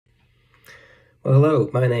Well, hello,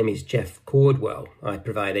 my name is Jeff Cordwell. I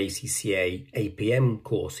provide ACCA APM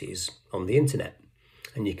courses on the internet,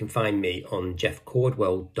 and you can find me on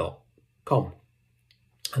jeffcordwell.com.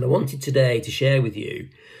 And I wanted today to share with you,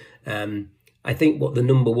 I think what the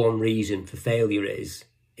number one reason for failure is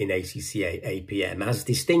in ACCA APM, as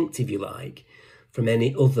distinct, if you like, from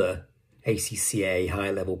any other ACCA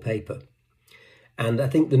high-level paper. And I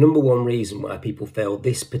think the number one reason why people fail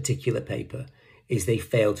this particular paper is they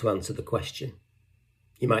fail to answer the question.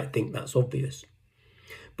 You might think that's obvious.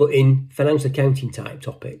 But in financial accounting type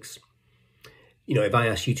topics, if I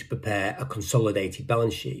ask you to prepare a consolidated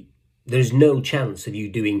balance sheet, there's no chance of you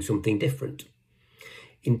doing something different.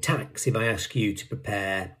 In tax, if I ask you to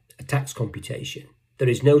prepare a tax computation, there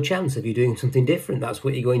is no chance of you doing something different. That's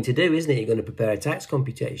what you're going to do, isn't it? You're going to prepare a tax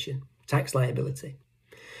computation, tax liability.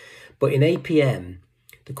 But in APM,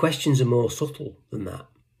 the questions are more subtle than that.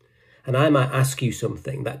 And I might ask you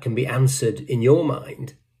something that can be answered in your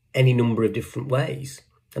mind any number of different ways.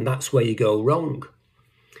 And that's where you go wrong.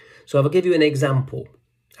 So I'll give you an example.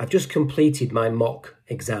 I've just completed my mock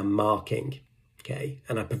exam marking, okay?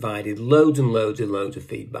 And I provided loads and loads and loads of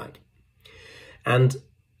feedback. And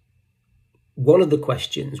one of the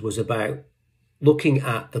questions was about looking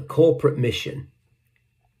at the corporate mission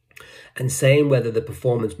and saying whether the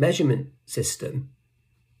performance measurement system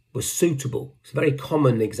was suitable. It's a very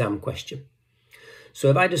common exam question. So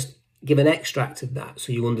if I just give an extract of that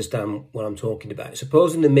so you understand what I'm talking about.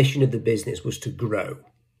 Supposing the mission of the business was to grow.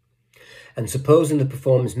 And supposing the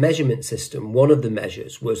performance measurement system, one of the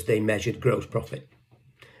measures was they measured gross profit.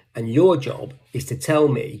 And your job is to tell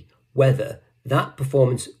me whether that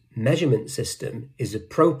performance measurement system is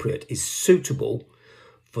appropriate, is suitable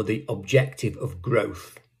for the objective of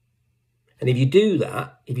growth. And if you do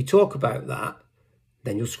that, if you talk about that,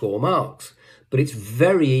 then you'll score marks. But it's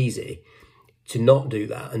very easy to not do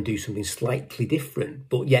that and do something slightly different,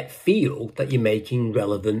 but yet feel that you're making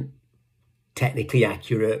relevant, technically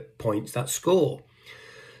accurate points that score.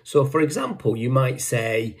 So for example, you might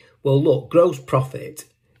say, well, look, gross profit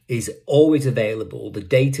is always available, the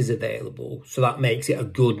data's available, so that makes it a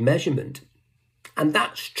good measurement. And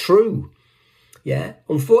that's true. Yeah,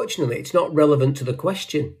 unfortunately, it's not relevant to the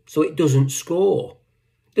question, so it doesn't score.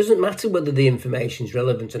 It doesn't matter whether the information is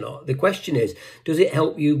relevant or not. The question is, does it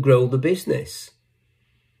help you grow the business?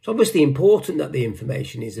 It's obviously important that the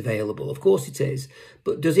information is available. Of course it is.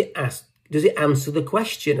 But does it answer the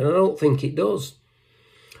question? And I don't think it does.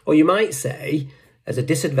 Or you might say, as a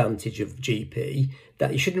disadvantage of GP,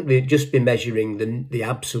 that you shouldn't really just be measuring the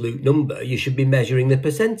absolute number. You should be measuring the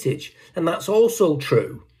percentage. And that's also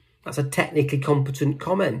true. That's a technically competent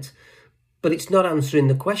comment. But it's not answering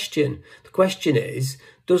the question. The question is,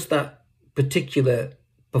 does that particular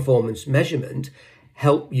performance measurement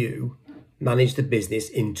help you manage the business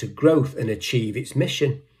into growth and achieve its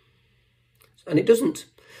mission? And it doesn't.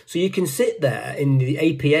 So you can sit there in the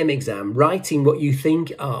APM exam writing what you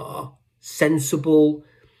think are sensible,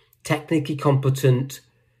 technically competent,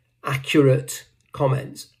 accurate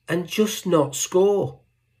comments and just not score.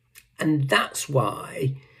 And that's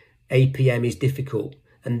why APM is difficult.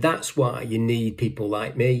 And that's why you need people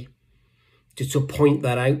like me to point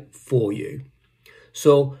that out for you.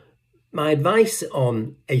 So my advice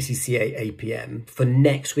on ACCA APM for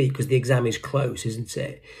next week, because the exam is close, isn't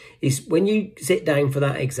it, is when you sit down for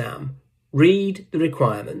that exam, read the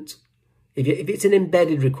requirement. If it's an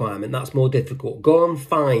embedded requirement, that's more difficult. Go and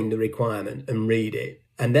find the requirement and read it,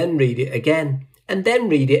 and then read it again, and then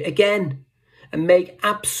read it again, and make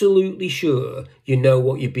absolutely sure you know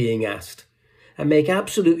what you're being asked. And make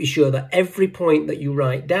absolutely sure that every point that you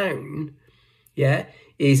write down,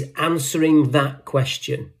 is answering that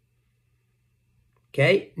question.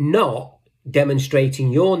 Okay? Not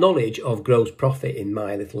demonstrating your knowledge of gross profit in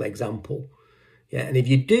my little example. Yeah, and if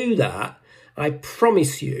you do that, I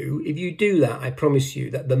promise you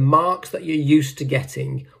that the marks that you're used to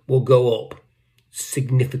getting will go up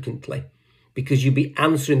significantly. Because you'll be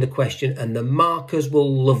answering the question and the markers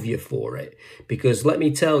will love you for it. Because let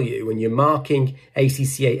me tell you, when you're marking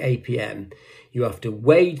ACCA APM, you have to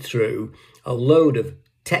wade through a load of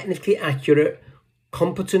technically accurate,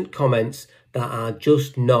 competent comments that are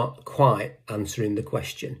just not quite answering the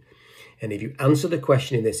question. And if you answer the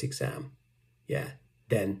question in this exam,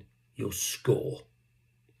 then you'll score.